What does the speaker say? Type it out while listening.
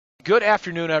Good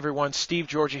afternoon, everyone. Steve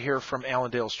Georgia here from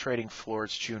Allendale's Trading Floor.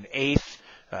 It's June 8th,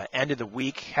 end of the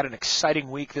week. Had an exciting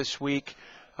week this week.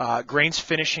 Grains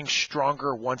finishing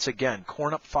stronger once again.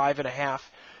 Corn up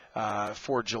 5.5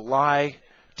 for July.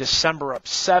 December up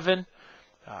 7.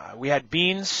 We had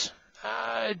beans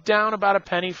down about a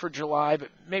penny for July, but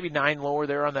maybe 9 lower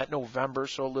there on that November,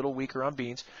 so a little weaker on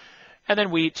beans. And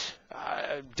then wheat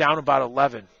down about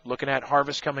 11. Looking at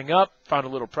harvest coming up, found a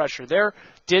little pressure there.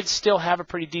 Did still have a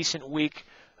pretty decent week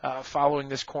following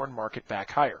this corn market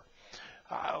back higher.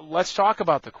 Let's talk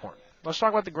about the corn. Let's talk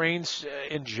about the grains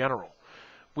in general.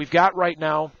 We've got right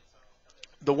now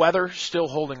the weather still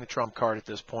holding the trump card at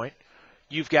this point.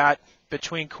 You've got,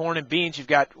 between corn and beans, you've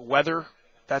got weather.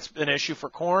 That's an issue for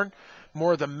corn.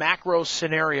 More of the macro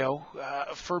scenario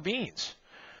for beans.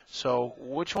 So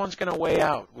which one's going to weigh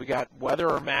out? We got weather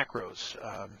or macros.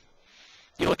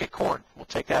 You look at corn. We'll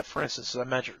take that, for instance, as I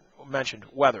mentioned,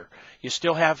 weather. You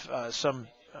still have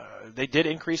they did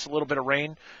increase a little bit of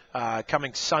rain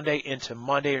coming Sunday into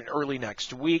Monday and early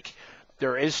next week.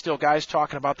 There is still guys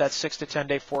talking about that 6 to 10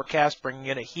 day forecast, bringing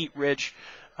in a heat ridge,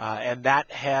 and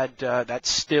that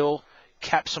still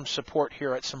kept some support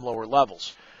here at some lower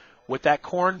levels. With that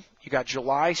corn, you got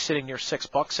July sitting near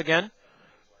 $6 again.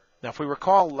 Now, if we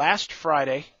recall, last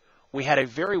Friday, we had a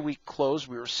very weak close.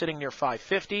 We were sitting near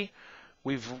 $5.50.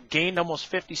 We've gained almost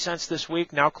 50 cents this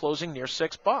week, now closing near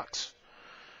 $6.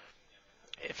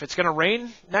 If it's going to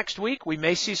rain next week, we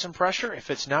may see some pressure.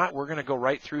 If it's not, we're going to go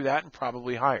right through that and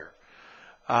probably higher.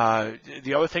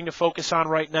 The other thing to focus on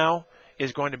right now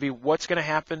is going to be what's going to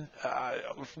happen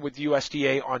with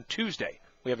USDA on Tuesday.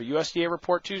 We have a USDA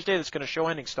report Tuesday that's going to show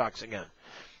ending stocks again.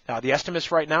 The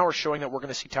estimates right now are showing that we're going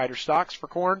to see tighter stocks for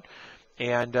corn,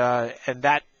 and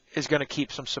that is going to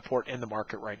keep some support in the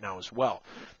market right now as well.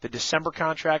 The December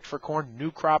contract for corn,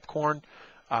 new crop corn,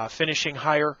 finishing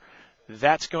higher.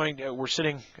 We're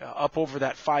sitting up over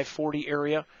that 540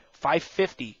 area.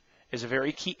 550 is a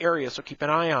very key area, so keep an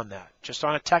eye on that. Just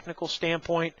on a technical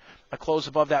standpoint, a close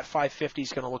above that 550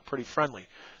 is going to look pretty friendly,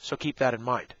 so keep that in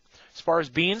mind. As far as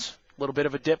beans, a little bit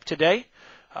of a dip today.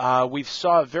 We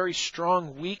saw a very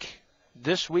strong week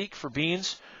this week for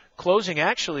beans, closing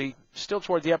actually still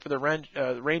toward the upper the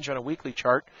range on a weekly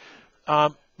chart.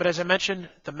 But as I mentioned,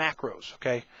 the macros,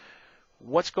 okay?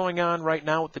 What's going on right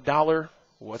now with the dollar?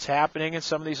 What's happening in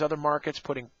some of these other markets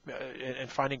and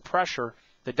finding pressure?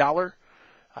 The dollar,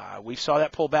 we saw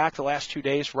that pull back the last 2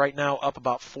 days. Right now up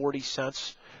about 40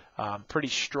 cents. Pretty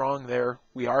strong there.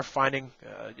 We are finding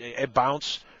a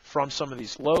bounce from some of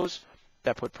these lows.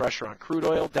 That put pressure on crude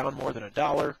oil, down more than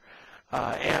 $1.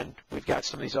 And we've got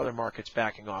some of these other markets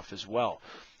backing off as well.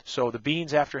 So the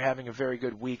beans, after having a very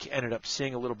good week, ended up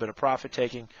seeing a little bit of profit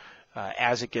taking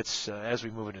as we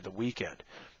move into the weekend.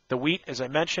 The wheat, as I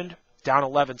mentioned, down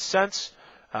 11 cents.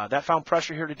 That found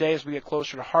pressure here today as we get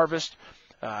closer to harvest.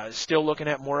 Still looking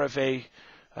at more of a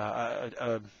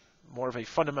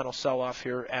fundamental sell-off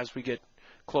here as we get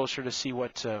closer to see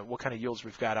what kind of yields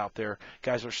we've got out there.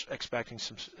 Guys are expecting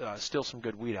still some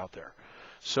good wheat out there.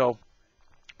 So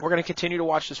we're going to continue to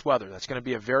watch this weather. That's going to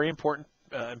be a very important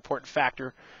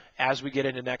factor as we get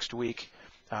into next week.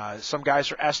 Some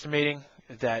guys are estimating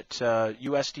that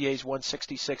USDA's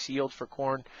 166 yield for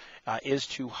corn is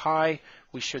too high.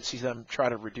 We should see them try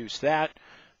to reduce that.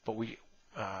 But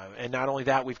and not only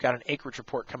that, we've got an acreage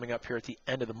report coming up here at the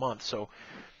end of the month. So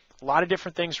a lot of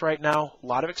different things right now, a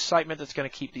lot of excitement that's going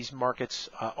to keep these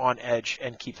markets on edge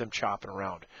and keep them chopping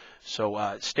around.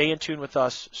 So stay in tune with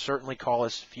us. Certainly call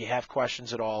us if you have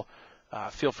questions at all.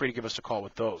 Feel free to give us a call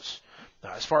with those.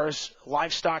 As far as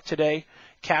livestock today,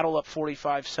 cattle up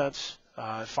 45 cents,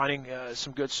 finding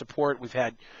some good support. We've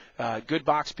had good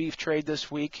box beef trade this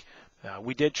week.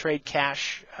 We did trade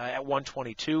cash at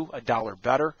 122, $1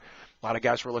 better. A lot of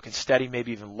guys were looking steady,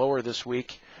 maybe even lower this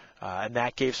week. And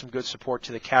that gave some good support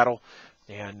to the cattle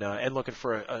and looking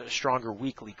for a stronger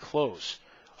weekly close.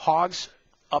 Hogs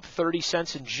up 30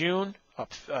 cents in June,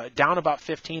 down about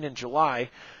 15 in July,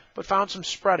 but found some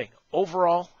spreading.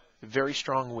 Overall, very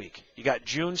strong week. You got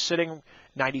June sitting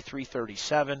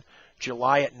 93.37,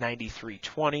 July at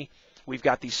 93.20. We've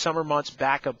got these summer months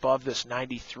back above this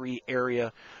 93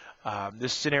 area.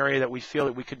 This is an area that we feel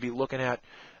that we could be looking at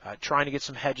trying to get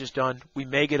some hedges done. We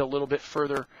may get a little bit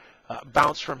further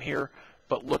bounce from here,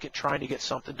 but look at trying to get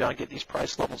something done, get these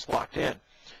price levels locked in.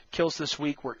 Kills this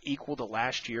week were equal to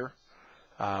last year,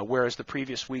 whereas the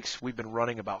previous weeks we've been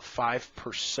running about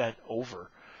 5% over.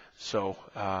 So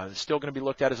still going to be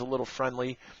looked at as a little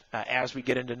friendly as we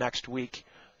get into next week.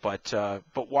 But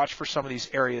watch for some of these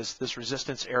areas, this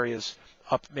resistance areas,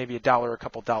 up maybe $1 or a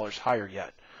couple dollars higher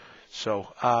yet. So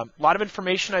a lot of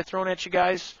information I've thrown at you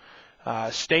guys.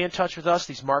 Stay in touch with us.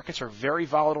 These markets are very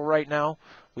volatile right now.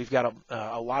 We've got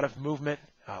a lot of movement,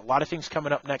 a lot of things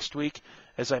coming up next week.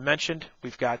 As I mentioned,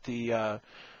 we've got the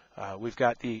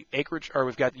acreage, or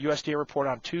we've got the USDA report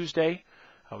on Tuesday.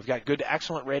 We've got good to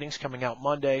excellent ratings coming out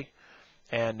Monday,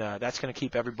 and that's going to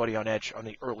keep everybody on edge on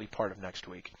the early part of next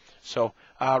week. So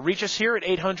reach us here at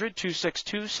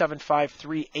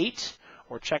 800-262-7538,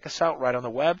 or check us out right on the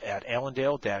web at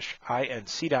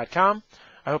allendale-inc.com.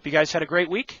 I hope you guys had a great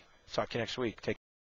week. Talk to you next week. Take care.